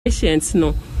patients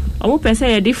no omo pese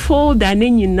ye dey fold and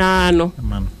nyina no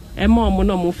ema omo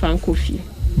no mo fan coffee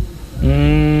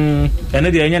ene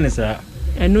dey enya ne sa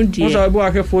eno dey so abo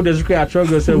ake fold the secret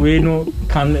atro say we no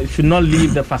should not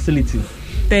leave the facility.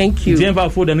 Thank you. Jennifer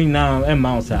fold and nyina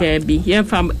ema sa Debbie yeah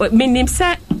fam meaning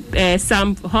say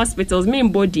some hospitals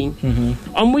mean body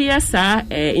omo yesa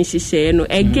in shishe no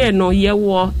again no ye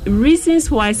wo reasons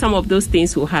why some of those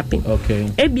things will happen. Okay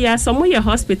ebia some your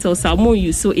hospitals some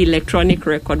use so electronic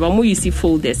record but mo use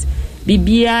folders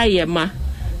bibia ye ma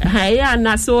yeah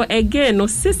na so again no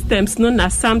systems no na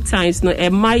sometimes no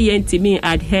my me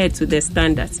adhere to the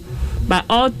standards but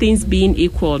all things being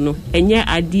equal no enye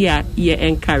idea ye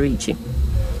encouraging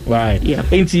right yeah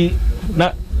enti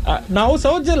na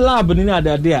also oje lab ni na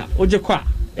ade a oje kwa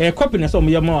copy na so mo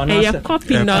yema na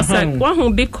copy na so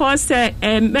because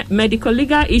medical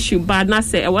legal issue but na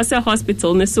say was a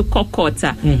hospital ne so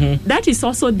kokota that is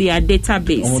also their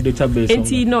database and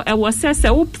you know I was say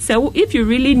if you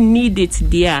really need it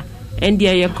there and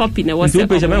there copy na was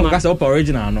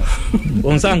original no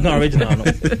on san original no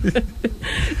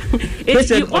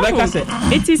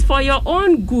it is for your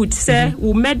own good sir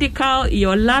medical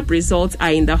your lab results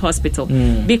are in the hospital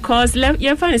because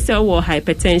you find say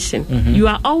hypertension you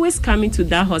are always coming to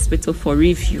that hospital for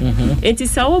review it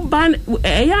is so ban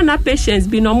na patients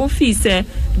be normal fee say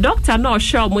doctor not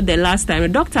sure mo the last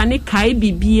time doctor ni kai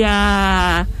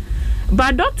bibia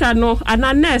but doctor no and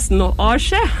a nurse no or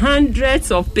share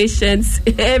hundreds of patients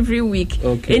every week.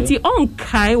 Okay. And on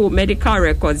kai medical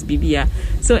records bibia.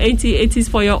 So it is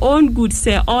for your own good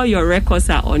say all your records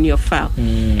are on your file.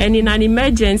 And in an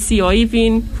emergency or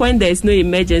even when there is no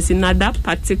emergency now that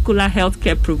particular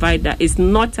healthcare provider is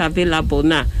not available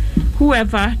now.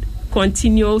 Whoever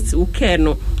continues to care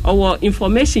no or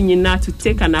information you know to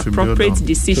take an appropriate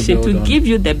decision to give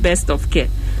you the best of care.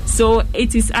 So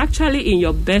it is actually in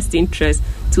your best interest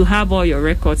to have all your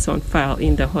records on file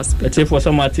in the hospital. It's for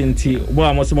some activity, what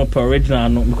I'm also more original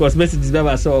no because basically this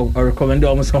never so or recommend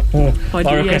almost or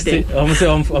request almost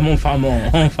on farm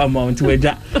into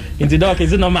a into doc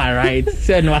is normal right?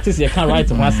 Say no artist you can't write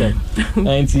to myself.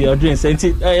 And you're doing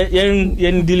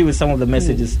you're dealing with some of the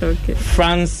messages. Okay.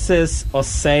 Francis or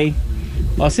say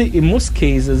in most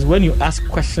cases when you ask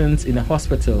questions in a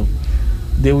hospital,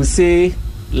 they will say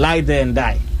lie there and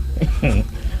die.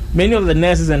 Many of the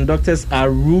nurses and doctors are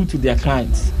rude to their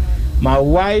clients. My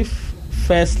wife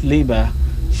first labor,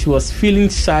 she was feeling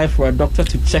shy for a doctor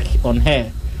to check on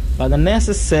her, but the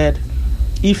nurses said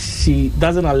if she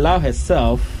doesn't allow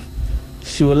herself,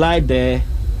 she will lie there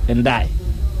and die.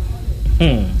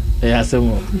 Yeah, some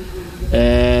more.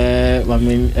 I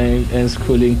mean, and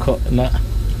schooling.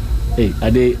 Hey,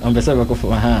 I'm the server for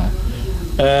my hand.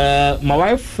 My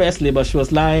wife first labor, she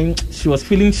was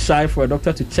feeling shy for a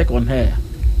doctor to check on her.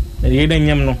 And you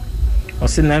didn't know. I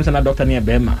was names and a doctor near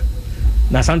Bema.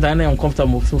 Now sometimes I'm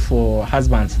uncomfortable for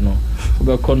husbands, no.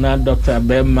 We call that Dr.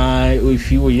 Bema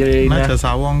if you were not as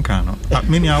I won't can. I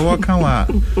mean, I walk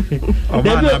on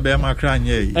Bema crying.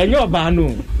 And you're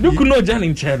Banu. You could know Jan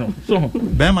in channel. So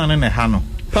Bema and a Hano.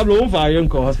 Pablo for a young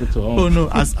hospital. Oh no,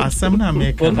 as some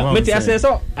American. But I say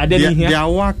so. I didn't hear. They are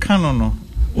working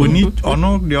we need or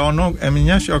no, I mean,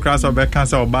 yes, your class of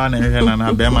cancer or ban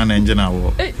and Beman engine.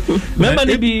 Remember,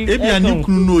 maybe if you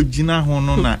know Gina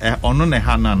Honona or no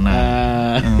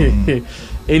Hana.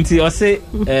 Ain't you say,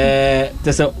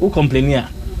 there's a who complain here?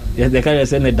 Yes, the carrier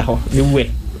send it down the way.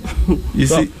 You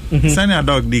see, send a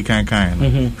dog dick and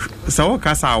kind. So,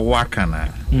 Casa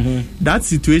Wakana. That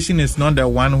situation is not the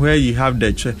one where you have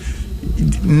the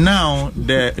now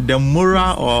the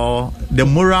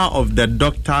moral of the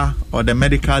doctor or the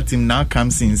medical team now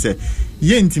comes in say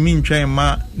yentimi ntwen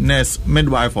ma nurse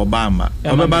midwife obama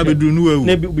obaba bedu nu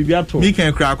ewu me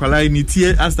can cry kwala ni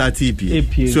tie as that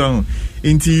TP so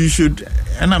into you should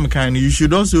and I'm kind you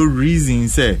should also reason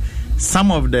say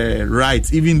some of the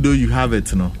rights even though you have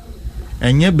it no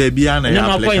enye baby na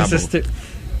ya applicable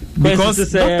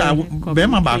because doctor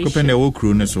bema ba ko pe na wo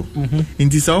kro ne so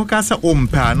nti se wo ka se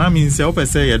ompa na mean se wo pe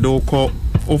se ye do ko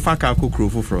ofaka ko kro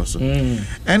foforo so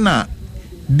na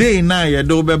day na ye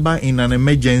do beba in an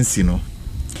emergency no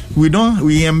we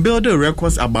build the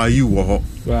records about you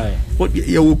right what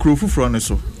ye wo kro foforo ne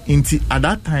so nti at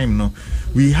that time no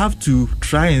we have to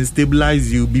try and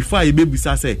stabilize you before you baby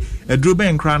say edro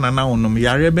ben kra na na onom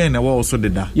yare ben na wo also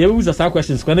deda ye we use some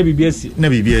questions kwa na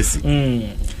BBS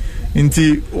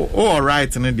Inti all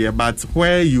right in there, but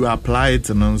where you apply it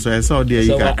and so I saw there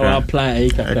you can apply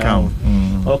account.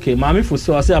 Okay, Mami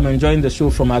Fuso, I say I'm enjoying the show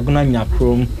from Aguna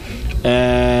Nyakrom.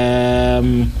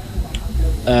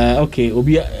 Okay,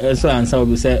 Obi so answer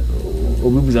Obi say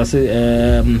Obi say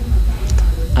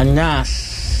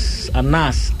Anyas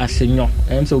Anas Ashenyo.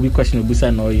 So we question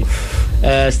Obusa Noy.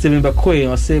 Stephen Bakoy,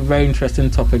 I'll say very interesting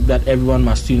topic that everyone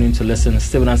must tune in to listen.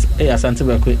 Stephen Asante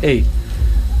Bakoy, hey,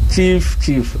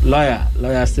 Chief lawyer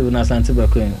Stephen Asante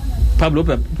Bakoy. Pablo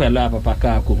Pela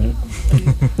Papa.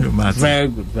 Very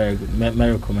good.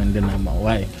 May recommend the number.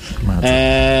 Why?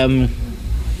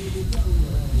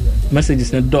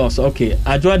 Messages in the door. So, okay.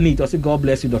 Ajwa Neat, I say God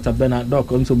bless you, Dr. Bernard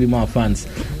Doc. Also be my fans.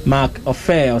 Mark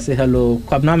Affair, I say hello.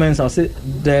 Kwabnamens, I say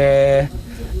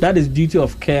that is duty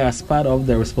of care as part of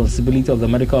the responsibility of the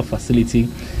medical facility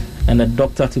and the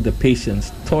doctor to the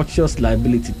patients. Tortious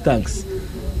liability. Thanks.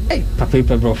 Hey, Papa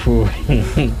bro.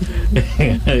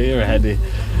 You're ready.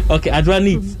 Okay, Ajwa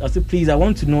Neat, I say please, I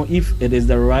want to know if it is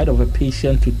the right of a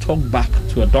patient to talk back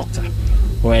to a doctor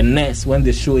or a nurse when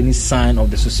they show any sign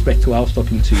of the suspect who I was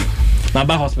talking to.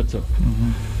 Maba Hospital.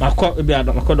 I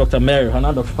call Dr. Mary,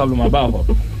 and Dr. Pablo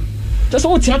Maba. Just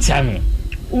what you tell me.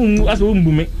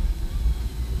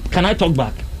 Can I talk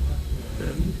back?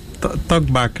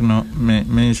 Talk back no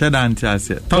me share that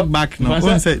answer. Talk back no.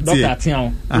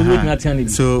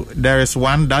 So there is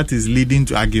one that is leading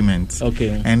to arguments.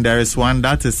 Okay. And there is one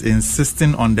that is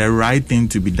insisting on the right thing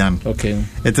to be done. Okay.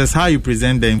 It is how you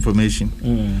present the information.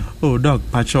 Oh, Doc,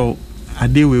 Pacho,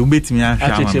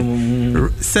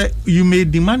 you may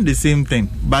demand the same thing,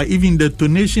 but even the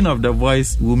tonation of the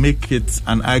voice will make it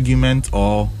an argument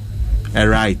or a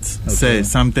right. Okay. Say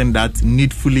something that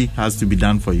needfully has to be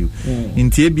done for you. In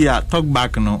Tibia, talk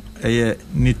back no,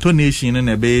 ni tonation and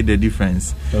obey the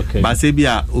difference. Okay. But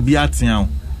Sebia, obiatian,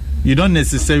 you don't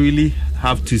necessarily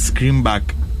have to scream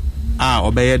back.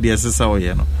 Obey the SSA or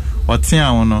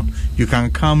no. You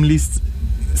can calmly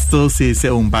still say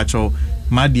umpacho,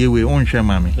 my dear way on share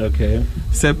mommy. Okay.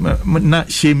 Say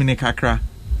not shaming a kakra.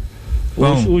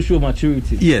 Well, show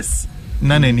maturity. Yes.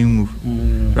 None anymore.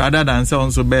 Rather than say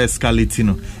on so be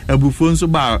escalating. Ebufon so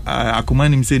ba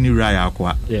akomanim se ni raya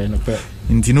akwa. Yeah, no fair.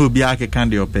 Nti no obi akeka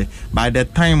de ope. By the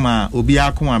time obi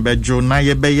akoma bejo na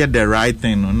ye be the right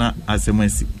thing no na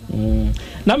asemasi.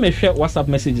 Now me share WhatsApp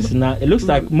messages now. It looks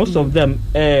like most of them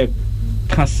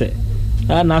cancer.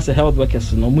 And as a health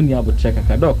workers no muni abo check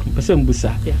aka doc. Person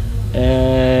busa.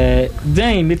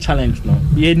 Then the challenge no.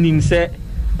 Ye nim say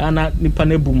ana nipa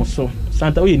na bu mo so.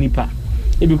 Santa o ye nipa.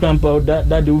 Ebi kwampa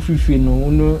that the ufifi no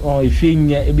or ifi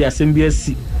nya ebi asem bi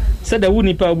asi said the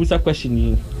nipa obusa question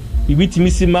yi bibi timi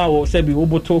sima o say bi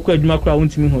oboto ko adwuma kra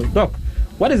wontimi ho doc.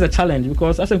 What is the challenge?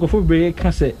 Because as nkofo bre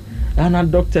can say ana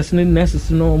doctors and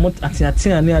nurses no mo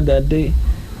atiatia na that day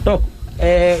doc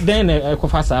then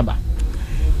kofa saba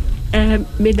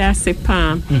me da se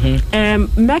pa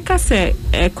meka say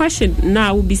question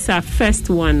now will be sa first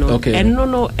one no. Okay. And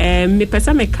no me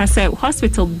pesa me ka say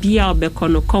hospital bia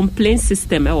obekono complaint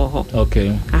system e wo ho.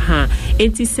 Okay.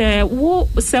 It is wo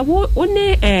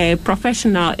only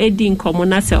professional edin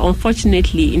common say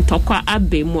unfortunately in tokwa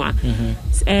abemu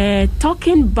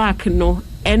talking back no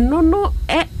and no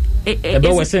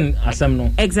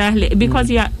exactly, because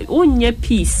you are on your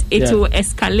piece, it will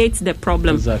escalate the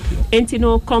problem. Exactly. And you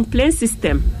know, complaint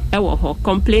system,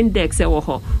 complaint decks,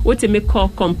 what you call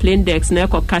complaint decks, now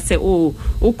call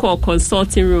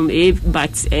consulting room,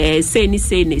 but say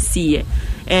see.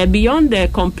 Beyond the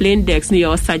complaint decks,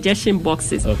 your suggestion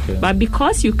boxes. Okay. But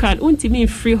because you can ultimately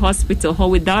free hospital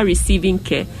without receiving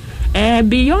care.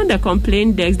 Beyond the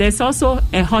complaint desk, there's also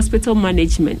a hospital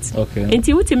management. Okay.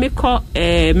 Until we may call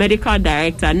a medical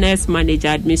director, nurse manager,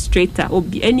 administrator, or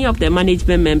any of the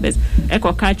management members.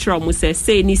 Eko cultural must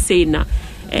say ni say na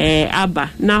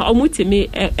aba. Now omutimi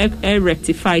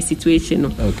rectify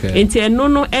situation. Okay. Until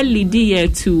no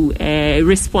LED to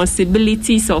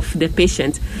responsibilities of the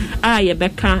patient.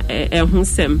 Yebeka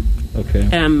hunsem. Okay.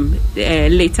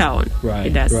 Later on.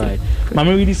 Right.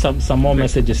 Mama, reading some more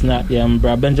messages now.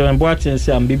 Benjamin Boateng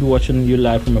say I'm baby watching you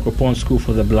live from Microphone School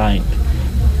for the Blind.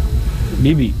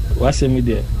 Baby, what's me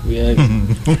there?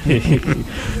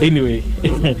 Anyway.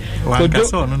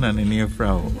 Wakaso no na ni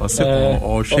frau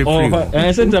or shape.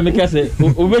 I said to make us say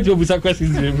obejo busa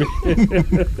questions.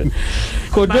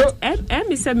 Kodo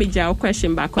me say me ja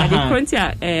question back. The current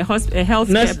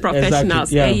healthcare professionals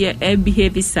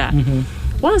behavior sir.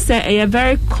 Once a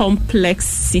very complex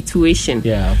situation.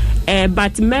 Yeah.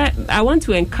 But I want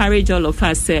to encourage all of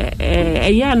us.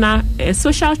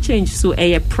 Social change so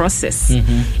a process.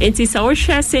 It is our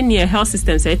share senior health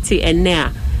systems and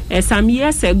now. Some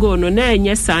years ago, no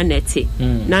na sanity.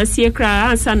 Nancy cry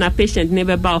answer na patient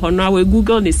never bow now we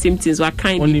Google the symptoms what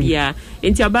kind be here.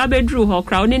 Into your baby drew her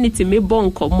crowd need to me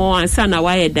bonk more and sana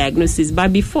wire diagnosis.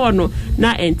 But before no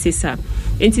na entisa.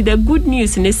 Into the good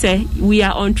news, and they say we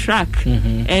are on track,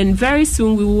 and very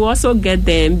soon we will also get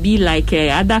there and be like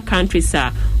other countries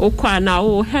are.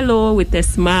 Oh, hello with a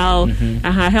smile.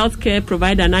 Healthcare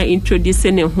provider now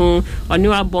introducing a home on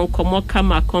your bon kama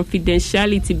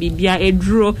confidentiality. Bibia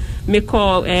edro me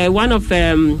call one of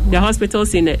the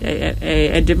hospitals in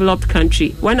a developed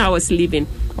country. When I was leaving,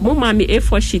 mommy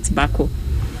A4 sheets back.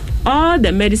 All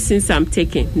the medicines I'm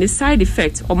taking, the side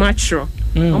effects, Omatra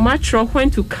when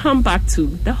to come back to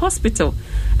the hospital.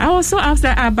 I also asked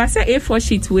that Abasa A4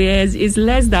 sheet where is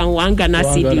less than 1 Ghana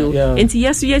cedi. And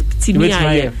yes,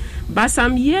 but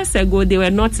some years ago they were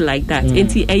not like that.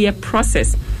 Into a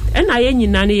process. And I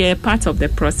am part of the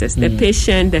process. The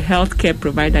patient, the healthcare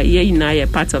provider, a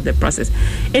part of the process.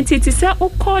 And it is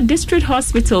a district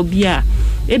hospital be a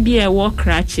walk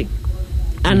crashing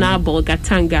and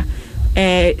Bolgatanga.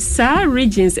 Some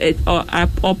regions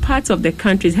or parts of the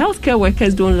countries, healthcare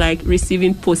workers don't like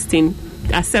receiving posting,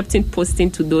 accepting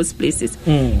posting to those places.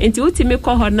 Into ultimate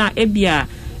na ebia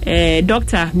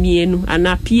doctor mienu and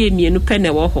a PA mienu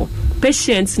penewoho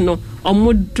patients no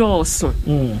omudoso.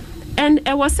 And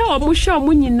I was so musha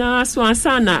munina so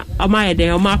ansana amaye de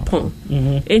omapon.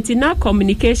 Into na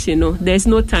communication no, there's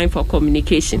no time for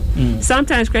communication.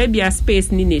 Sometimes there be a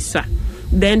space ni nesa.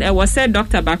 Then I was said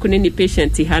doctor back on the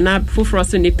patient hana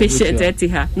fufroso ni patient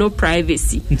etiha no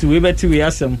privacy. Into we better we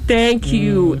ask them. Thank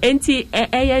you. Enti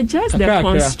just the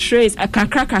constraints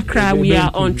kakra we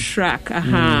are on track.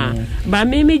 But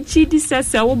maybe GD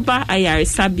says oba ayare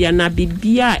sabia na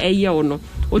bibia eye ono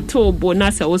otobo na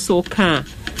se also can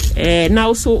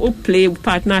now so play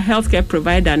partner healthcare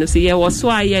provider no say was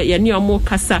so ye ni omo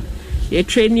kasa ye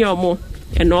train omo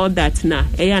and all that na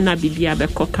na bibia be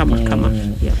kama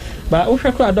yeah. But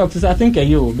Ushakra doctors, I think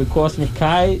you because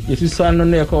Mikai, if you saw no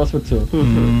near hospital.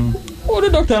 Oh, the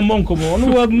doctor Monkomo,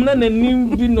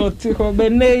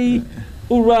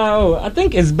 I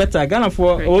think it's better. Ghana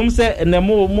for say and the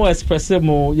more expressive,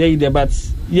 more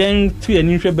but young to an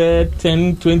introvert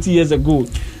 10-20 years ago.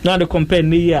 Now the compare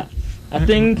near. I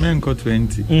think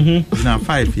 20. Now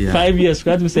 5 years. 5 years.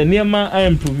 Because we say Niama I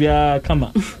improve ya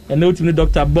kama. And no to the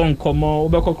doctor Bon Komo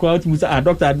Obeko crowd we say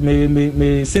doctor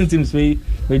me symptoms we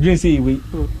drink see we.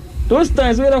 Those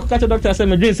times we don't catch a doctor say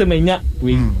me drink say me nya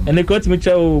we. And they got me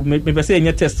chow me say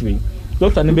nya test we.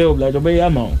 Doctor ne be oblige obey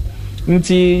amount.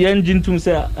 Nti engine to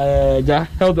say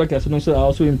health workers are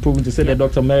also improving to say the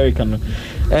Dr. American.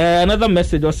 Another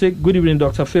message or say good evening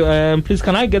Dr. Phil. Please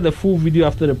can I get the full video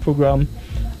after the program?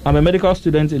 I'm a medical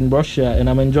student in Russia and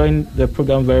I'm enjoying the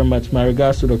program very much. My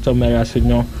regards to Dr. Mary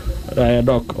Asenyo,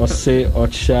 Doc, or say,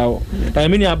 or shall. I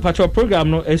mean, a part of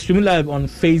program no, streaming live on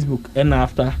Facebook and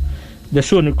after the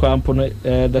show,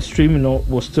 the stream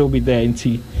will still be there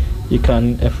until you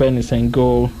can friends and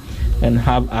go and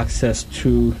have access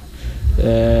to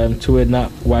it now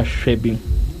while shaping.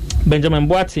 Benjamin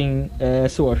Boating,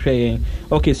 so we're saying,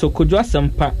 okay, so could you ask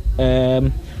some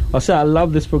also, I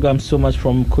love this program so much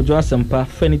from Kojo Asempa,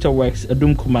 Furniture Works,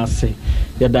 Adum Kumasi.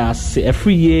 That's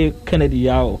every year, Kennedy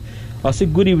Yao. I say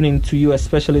good evening to you,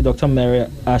 especially Dr. Mary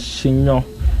Asenyo.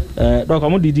 Dr.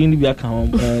 I'm didn't be a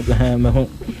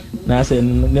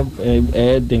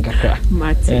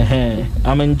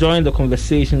I'm enjoying the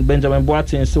conversation. Benjamin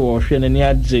Boatin, so and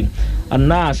Yajing.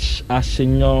 Anash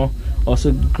Asenyo,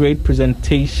 also great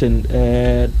presentation,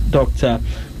 Dr.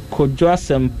 Kojo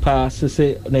Asempa, so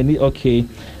say, okay.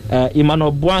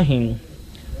 Emmanuel Boahin,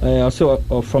 also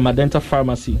from Adenta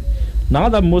Pharmacy. Now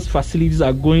that most facilities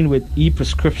are going with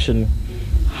e-prescription,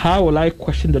 how will I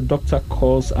question the doctor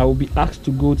calls? I will be asked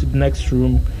to go to the next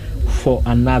room for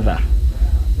another.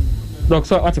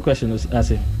 Doctor, what's the question? I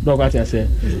say, Doctor, what I say.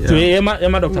 To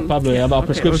Emma, Dr. Pablo about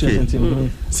prescriptions. Okay.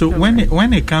 So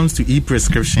when it comes to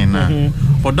e-prescription,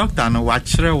 or doctor, no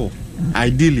watchero,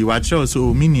 ideally watchero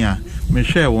so minia me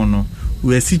share one.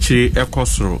 We are situated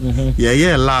ekosoro.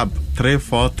 Yeah, lab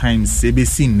 3-4 times.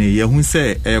 CBC ne ye who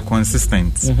say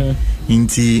consistent.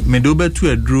 Inti medobe to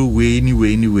a drew way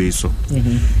anyway. So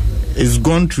it's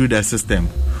gone through the system.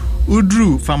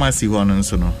 Udru pharmacy one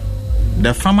so no.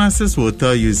 The pharmacist will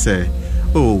tell you say,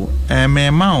 oh, me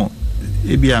amount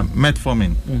ebia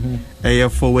metformin.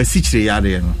 For we situated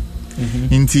yare no.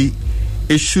 Inti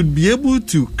it should be able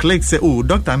to click say, oh,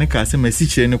 Doctor Nika say me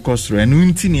situated no kosoro and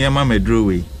unti ne ma medro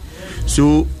way.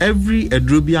 So every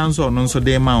adrobians or non so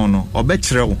de maono or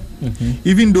betrel,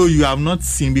 even though you have not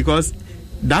seen, because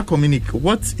that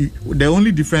the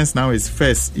only difference now is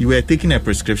first you were taking a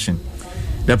prescription.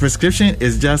 The prescription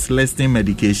is just listing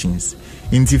medications.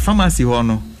 In the pharmacy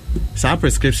hono, sa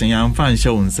prescription ya fan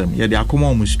show some yeah they are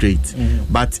come straight.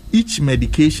 But each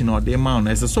medication or the amount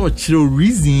is a sort of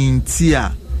reason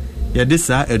tia yeah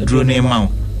this a drone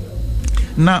amount.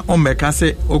 na ombeka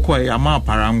say okwa ama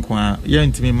para nkwa ye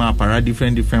ntimi ma para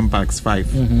different packs 5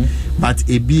 but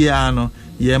ebia no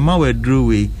ye ma wedru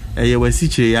we eye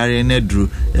wasichire yare na edru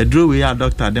we a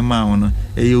doctor de ma no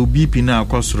eye obp na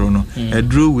akosoro no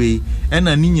edru we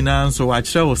ena ni nyina nso wa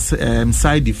kire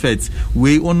side effects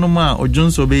we onoma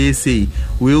ojonso be say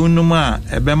we onoma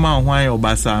ebema hwan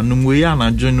obasa numwe ya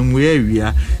na numwe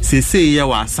awia sese ye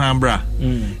wa sambra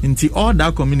nti all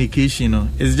that communication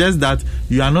is just that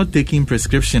you are not taking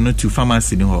prescription to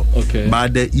pharmacy no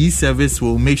but the e-service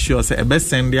will make sure say ebe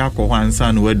send ya ko hwan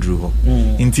san wedru ho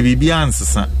nti bibia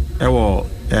ansesa ewo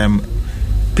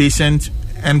patient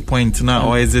endpoint now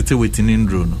or is it within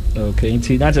Indro? Okay,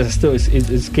 indeed, that is still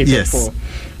is catered for.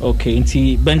 Okay,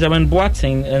 indeed, Benjamin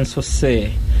Boateng and so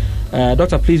say,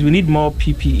 Doctor, please, we need more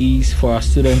PPEs for our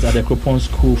students at the Cropon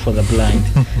School for the Blind.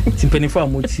 Timpenifa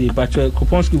Muti, but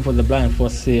Cropon School for the Blind for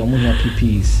say Omunia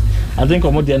PPEs. I think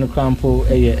Omodiano Campo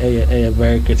a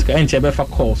very critical. And Chebefa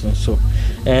calls and so.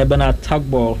 Bernard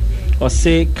Tagball or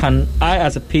say, can I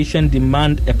as a patient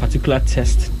demand a particular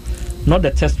test, not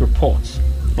the test report?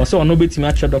 Also, no bit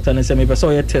match doctor and say, maybe I saw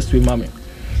your test with mommy.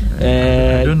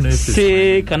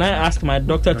 Say, can I ask my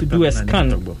doctor to do a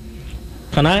scan?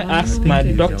 Can I ask my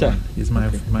doctor? Is my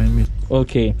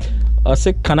okay.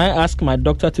 Say, can I ask my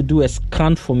doctor to do a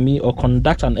scan for me or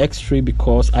conduct an X-ray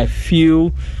because I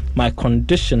feel my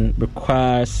condition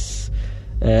requires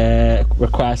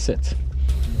it?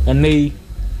 And they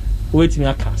wait me.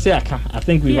 I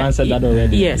think we've answered that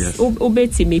already. Yes.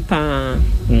 Obeti me pa.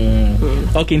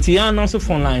 Okay, nti ya also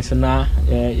phone lines na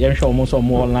you show almost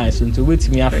more lines into wait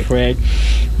me afraid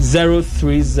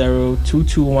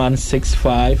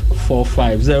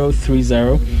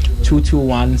 030-221-6545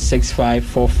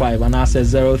 030-221-6545 and I said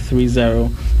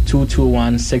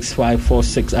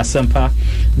 030-221-6546 Asempa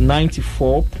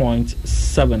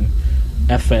 94.7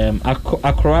 FM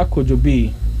Akra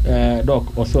Kojobi Doc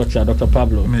Osocha Dr.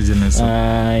 Pablo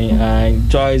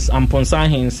Joyce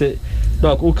Amponsahin say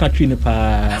Doc who country ni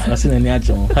pa asina ni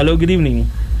ajo. Hello, good evening.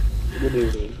 Good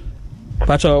evening.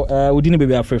 Pacho udini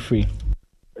baby are free.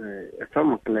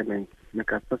 Some Clement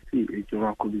Nakasasi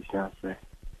Ejuma Kubisha say.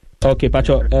 Okay,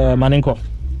 Pacho Manenko.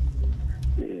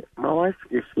 My wife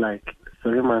is like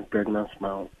 7 months pregnant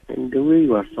now. In the way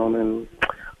you are sounding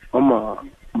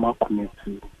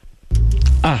Makumetu.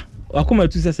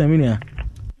 Akumetu says Seminia.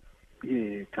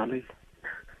 Yeah, Charlie.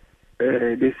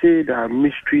 They say there are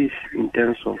mysteries in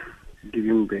terms of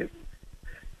giving birth,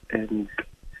 and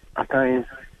at times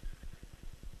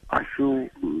I feel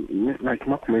like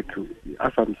Makumetu,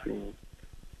 as I'm saying.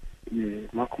 Yeah,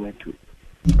 Makumetu.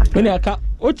 When I can't,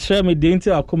 what share me the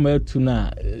entire Akumetu na?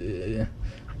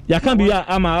 Ya can't be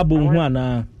ama abu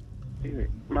na.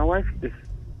 My wife is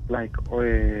like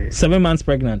 7 months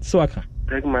pregnant, so I can.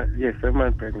 Pregnant, yes, 7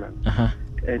 months pregnant.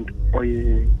 And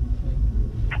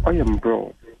I am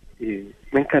bro.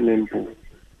 Menkanembo.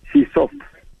 She's soft.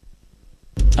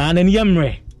 And then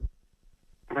Yamre.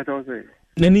 What was it?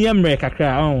 Then Yamre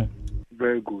kakra.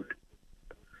 Very good.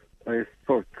 I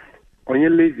soft. Only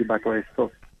lazy, but I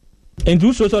soft. And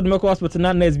do so the medical hospital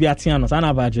not next be Atiano,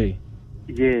 Sanabaje.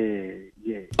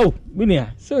 Yeah. Oh,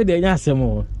 Minia. So they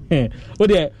Yasemo. Oh,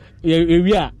 there,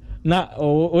 we are. Na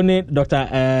only Dr.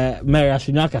 Mary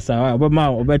Ashinyaka sa but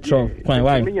ma obetro kwan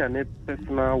why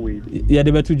personal way ya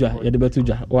de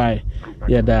betuja why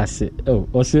yeah that's it oh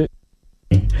also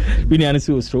we need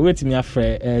to so wait me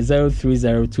afre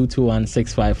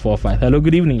 030-221-6545. Hello,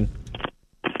 good evening.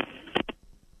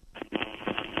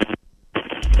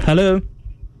 Hello.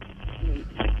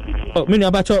 Oh, me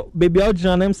abacho baby out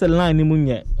name say line ni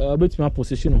munye bet me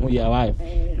position ho ya why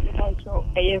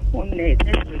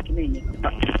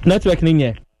network ni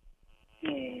nye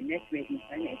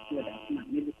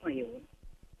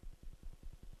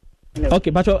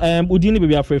okay bacho udini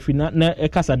baby afrefi na e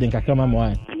kasa den kakra ma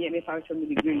mo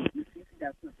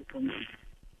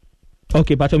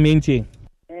okay bacho me nti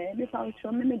me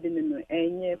pacho me de no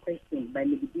enye question by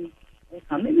me bi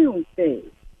me won say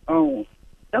oh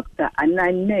doctor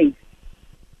ananay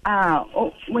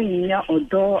when ya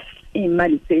odo in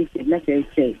meditation let's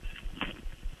say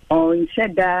on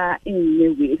sheda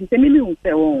in way it say me won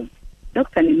say oh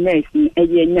doctor and nurse e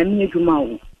ye nyame adwuma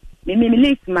wo me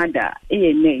late mother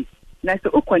e nurse na so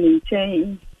okoni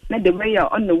nchen na the way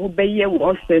on the wo be ye wo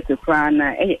hospital kwa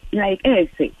na like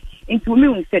say into me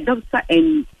won say doctor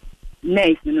and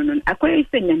nurse no akoy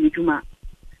say nyame adwuma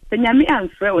say nyame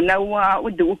amfre wo na wo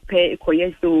de wo pe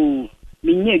koye so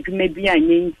minye adwuma bi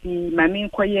anye nti mame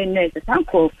nkoye nurse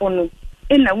sankofo no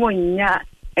na wonya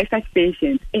extra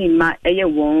patient ma eye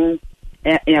won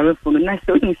ya refo na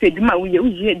so you say adwuma wo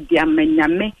ye dia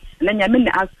manyame na nyame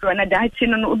na asro na da chi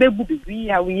no obebu bibi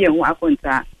a we ye ho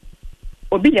akonta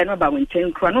obi ya no ba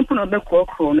wonchen kro no pono be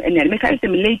kro no ene me kai se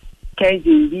me late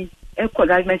KZB e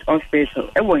government hospital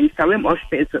e wo Insawem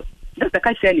hospital Dr.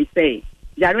 Kasheli say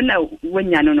yaro na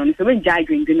wonya no so we jai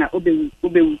drink na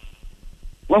obewu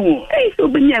wo so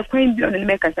be nya kwan bi on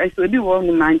me kasa so obi wo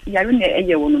no man yaro na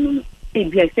eye wo no e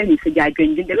bi say ni se jai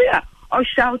drink de we o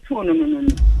shout no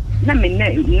na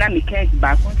me case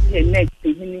back on the next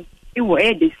thing it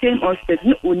was the same hospital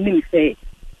no only say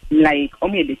like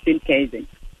only the same case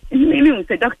maybe we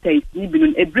say doctor is ni bi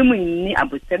no ebremu ni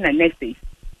abotem na nurses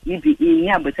ni bi ni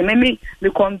abotem me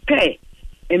compare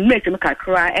and make me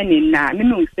kakra and na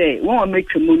me we say one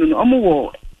make mu no omo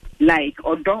wo like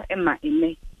odo ema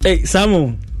eme hey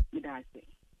Samu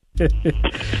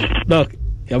doc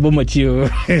yabo machio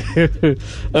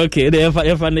okay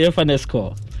the next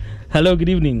call. Hello, good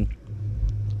evening.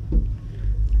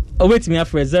 Oh, wait me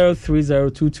after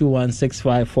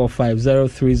 03022165545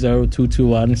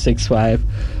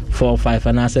 03022165545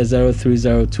 and I said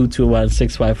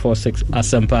 03022165546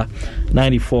 Asempa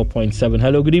 94.7.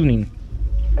 Hello, good evening.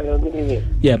 Hello, good evening.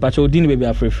 Yeah, Pacho Dini baby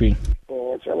are free.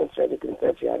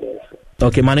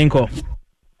 Okay, Maninko.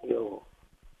 Yo,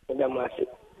 Damasi.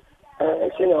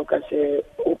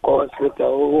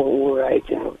 Hospital, right,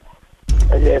 you know.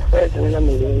 The first thing I'm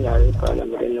doing is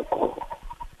to call.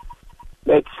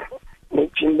 But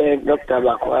making the doctor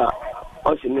back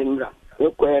also remember.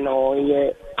 Look when all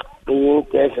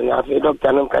test and after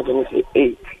doctor no catch me say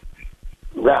 8.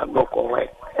 Grab book away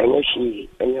and she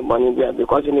and your money there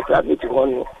because in the traffic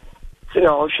one. So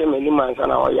now show me the man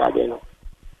and all yard no.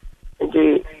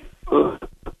 And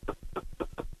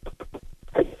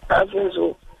I feel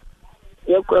so.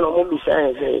 You can almost be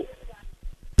saying say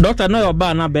Doctor no your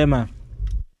bar na Bema.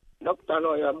 Doctor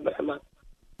no your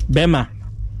Bema.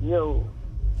 Yo.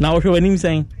 Now what you him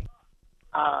saying?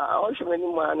 What you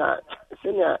mean man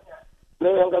senior me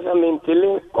ngasa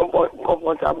mentally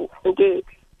comfortable. Okay.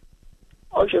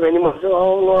 What you mean so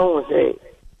no say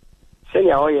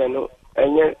senior oh no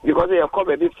and because you come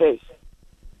a bit face.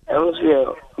 I don't see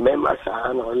member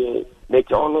sa no ye they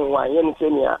don't know why you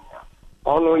senior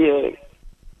ono ye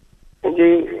and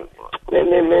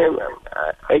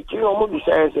I can't almost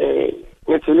say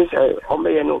it's a little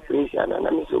operation and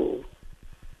I'm so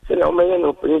say no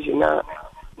operation now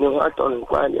no heart on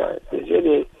Quadia. They say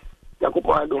the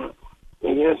Yakupadum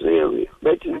against the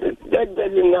but that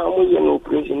doesn't now an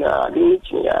operation. I didn't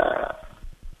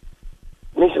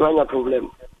miss one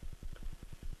problem.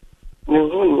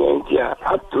 No,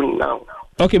 up to now.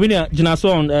 Okay, Minia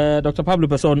Jinason, Dr. Pablo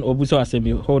Person Obuso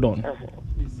Assembly. Hold on.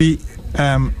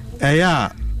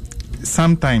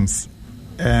 Sometimes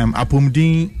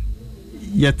apumdin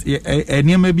yet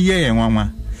enema bi ye nwanwa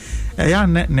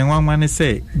ne nwanwa ne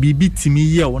say bibi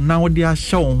timi ye na wo de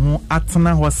ahye wo ho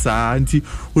atena ho saa nti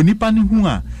onipa ne hu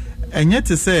a enye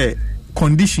te say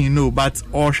condition no but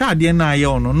or hwa de na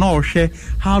ye no na o hwe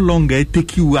how long it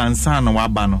take you ansa na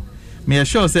waba no me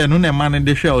sure say no na man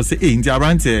de hwe o say nti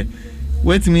abrante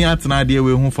wait me atena de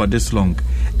we hu for this long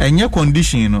enye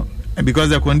condition no because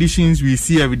the conditions we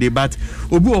see every day but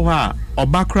obi oha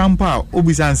obakrampa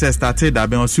obi say started that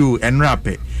ben so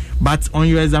enrape but on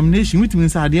your examination which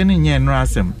means ade ne nye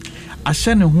enrasem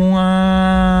ahye ne ho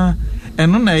a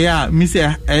eno na ya mi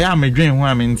say eya medwen ho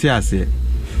a menti ase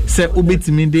se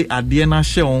obetimi de ade na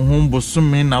hye wo ho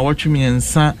bosome na wotwemi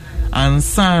ensa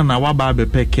ansa na waba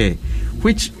bepeke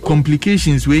which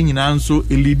complications we nyina so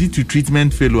lead to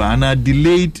treatment failure and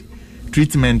delayed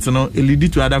treatment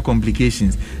lead to other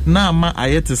complications. Now I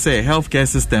had to say healthcare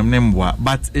system nemwa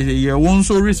but your own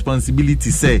so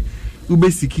responsibility say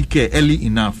ubesiki care early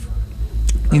enough.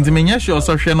 In the menya sure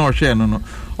so share no share no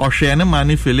or share no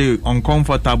man feel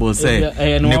uncomfortable say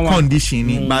the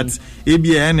condition but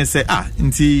ABN say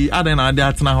nti ada na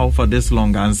ada atna how for this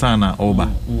long and sana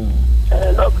over.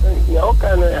 Look, you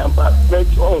can but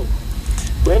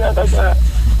when I got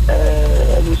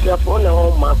you phone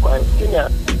on my question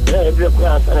every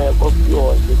class and I go to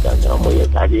hospital no more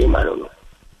tadi maro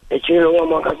e chiro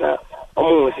mo kasa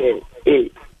omo say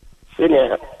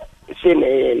senior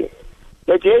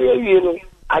but you know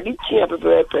adi chia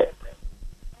pepe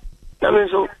na me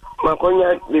so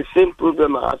makonya the same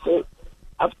problem I say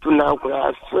up to now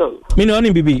I still me no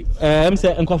only bibi em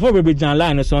say enkofo bebe jan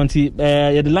line so nti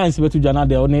the lines be to jana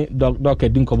de only doc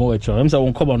edin komo we cho em say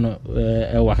won kobo no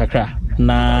wakakra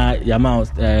na yama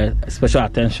special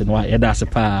attention why that's a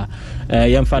pa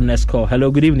yam fan next call.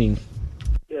 Hello, good evening.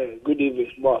 Yeah, good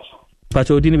evening boss.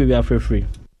 Pacho Odini baby are free.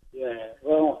 Yeah,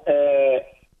 well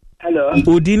hello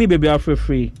Odini baby are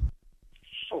free.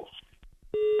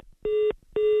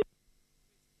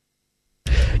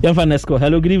 Yamfa Nesco.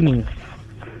 Hello, good evening.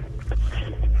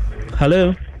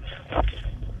 Hello.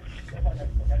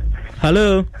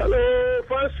 Hello. Hello,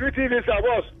 First Street TV, sir,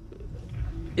 boss.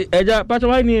 Eja, Pacho,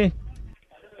 why ni?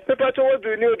 Pacho, what do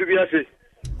you need to be a say?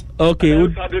 Okay.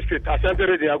 District, I sent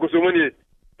it. I go so many.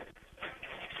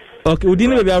 Okay, we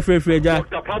didn't be afraid, Eja.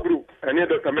 Dr. Pablo, and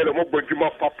Dr. Melo, but you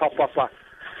must papa.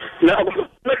 Now,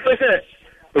 let's say,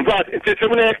 but it's a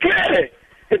clear.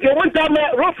 If you want to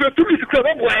rough your two weeks, club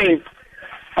wine.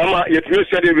 I'm yet you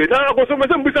said it. Now, I go so much.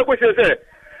 Some questions say,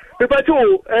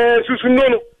 Pacho,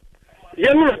 Susuno.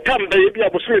 Young come, baby, I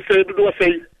was saying, do I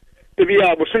say, maybe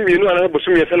I was saying, you know, I was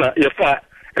saying, you're far.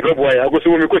 I go, boy, I go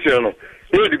so many questions.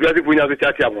 You know, the graphic when you have the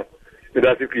chat.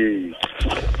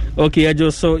 Okay, I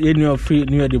just saw you know free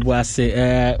near the boy say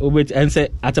and say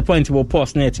at a point we'll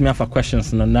pause near to me for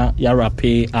questions no na yara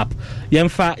pay up.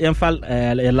 Yemfa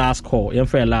a last call.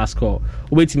 Yemfa a last call.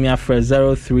 Wait me after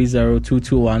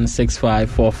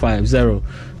 0302216545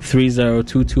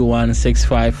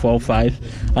 0302216545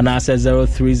 and I said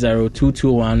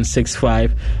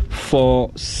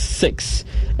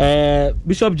 0302216546.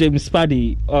 Bishop James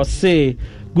Paddy or say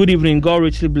good evening. God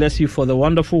richly bless you for the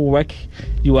wonderful work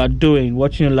you are doing.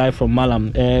 Watching you live from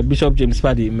Malam. Bishop James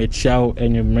Paddy, Mechao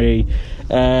and Yumray.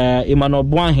 Emmanuel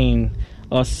Boahin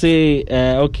or say,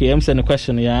 okay, I'm sending a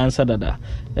question. Yeah, answer that.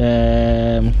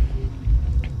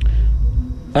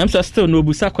 I'm still no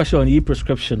busa question on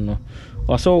e-prescription. No,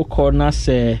 also corner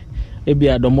say, maybe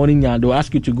at the morning they'll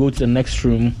ask you to go to the next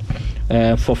room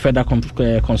for further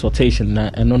consultation.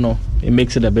 And no, it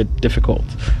makes it a bit difficult.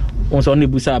 Also only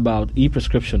busa about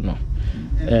e-prescription no.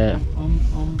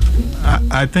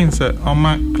 I think so.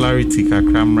 Oma clarity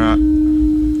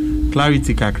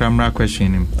kakramra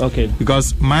question him. Okay.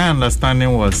 Because my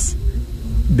understanding was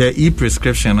the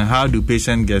e-prescription, how do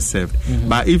patients get served? Mm-hmm.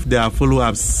 But if there are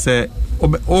follow-ups, say,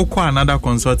 another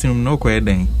consulting room, no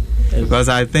question. Because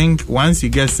I think once you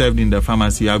get served in the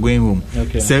pharmacy, you are going home.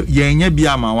 Okay. So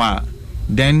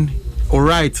then all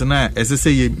right now, as I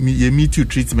say, you meet you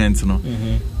treatment, no.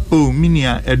 Mm-hmm. Oh,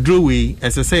 minia a drawway,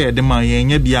 as I say, the man ye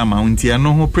mounty, and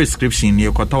no prescription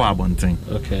near Kotawa Bonting.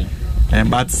 Okay.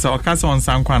 But so case on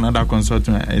some another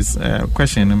consultant is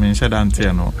question I mean shed and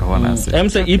no. I'm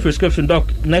saying e-prescription doc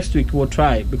next week we'll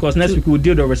try because next week we'll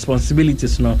deal the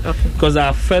responsibilities now. Okay. Because there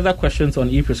are further questions on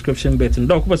e-prescription betting.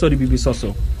 Doc, what's all the BB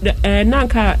also?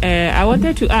 Nanka, I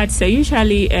wanted to add so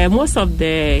usually most of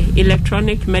the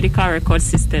electronic medical record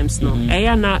systems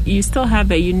you still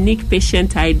have a unique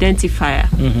patient identifier.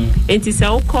 It is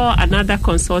call another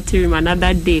consulting room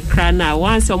another day crana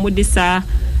once or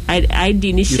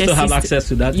ID you still have access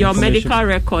to that your medical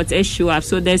records issue up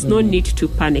so there's no need to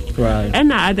panic. Right.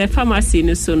 And at the pharmacy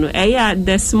no so no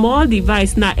the small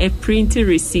device na a printed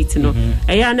receipt no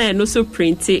na also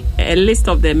print a list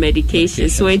of the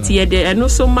medications so it and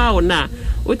also ma na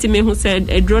what me who said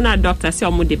a drone doctor say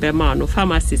omo de be ma no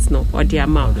pharmacist no or the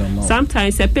amount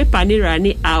sometimes a paper ni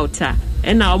run out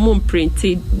and now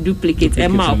printed duplicate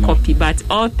copy but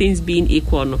all things being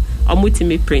equal no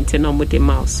me printing on the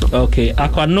mouse. Okay,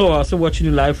 Aquanoa also watching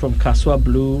you live from Kaswa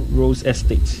Blue Rose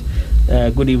Estate.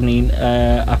 Good evening.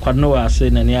 Aquanoa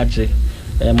saying Naniaje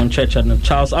Monchurch and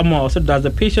Charles Amo also does the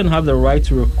patient have the right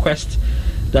to request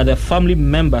that a family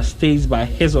member stays by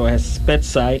his or her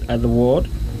bedside at the ward?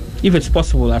 If it's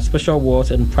possible at special wards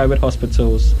and private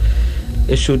hospitals,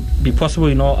 it should be possible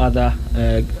in all other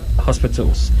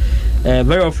hospitals.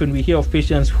 Very often we hear of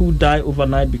patients who die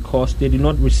overnight because they do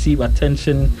not receive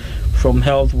attention from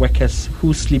health workers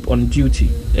who sleep on duty.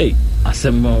 Hey,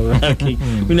 okay.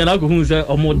 We need to go who say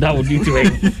more down duty.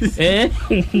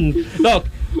 Look,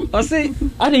 I say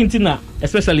I think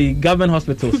especially government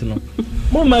hospitals, you know.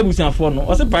 More my business for no.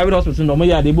 I say private hospitals, no.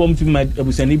 Yeah, they bomb to my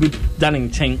business be done in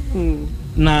chain.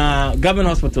 Na government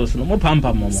hospitals, no more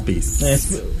pampa more space.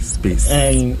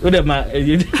 What my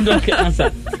you don't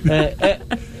answer.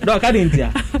 Doc, I didn't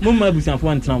hear. Mumma business for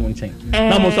one time on chain.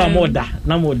 More da.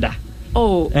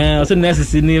 Oh, so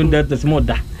necessary that there's more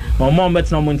da. My mom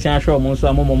bet no money sure most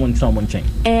of mom on chain.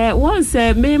 Once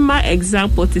my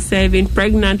example to serving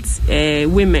pregnant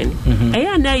women.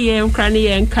 Na cranny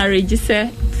encourage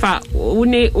say fa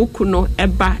une ukuno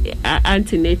eba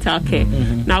antenatal care.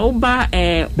 Na oba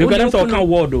because that's all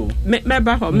ward do. Me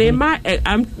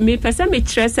person me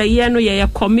stress no ye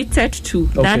committed to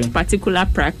that particular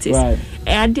practice. Right.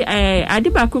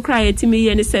 Adiba kukra etimi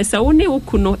ye ne say une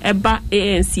ukuno eba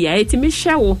ANC etimi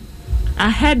hwe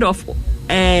ahead of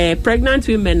pregnant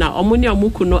women now omuni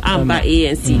omukuno amba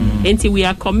ANC until we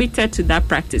are committed to that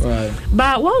practice. Right.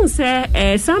 But one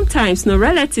say sometimes no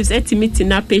relatives estimate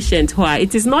na patient who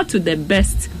it is not to the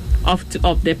best of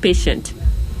the patient.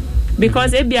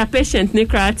 because it be a patient ne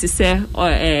cry to say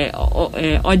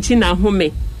ojina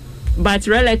home, but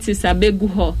relatives are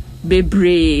beguho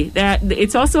bebre.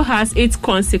 It also has its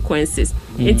consequences.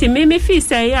 It may feel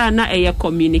say na a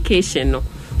communication no.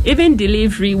 Even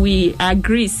delivery we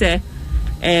agree say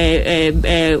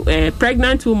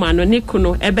pregnant woman no ne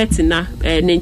kuno ebetina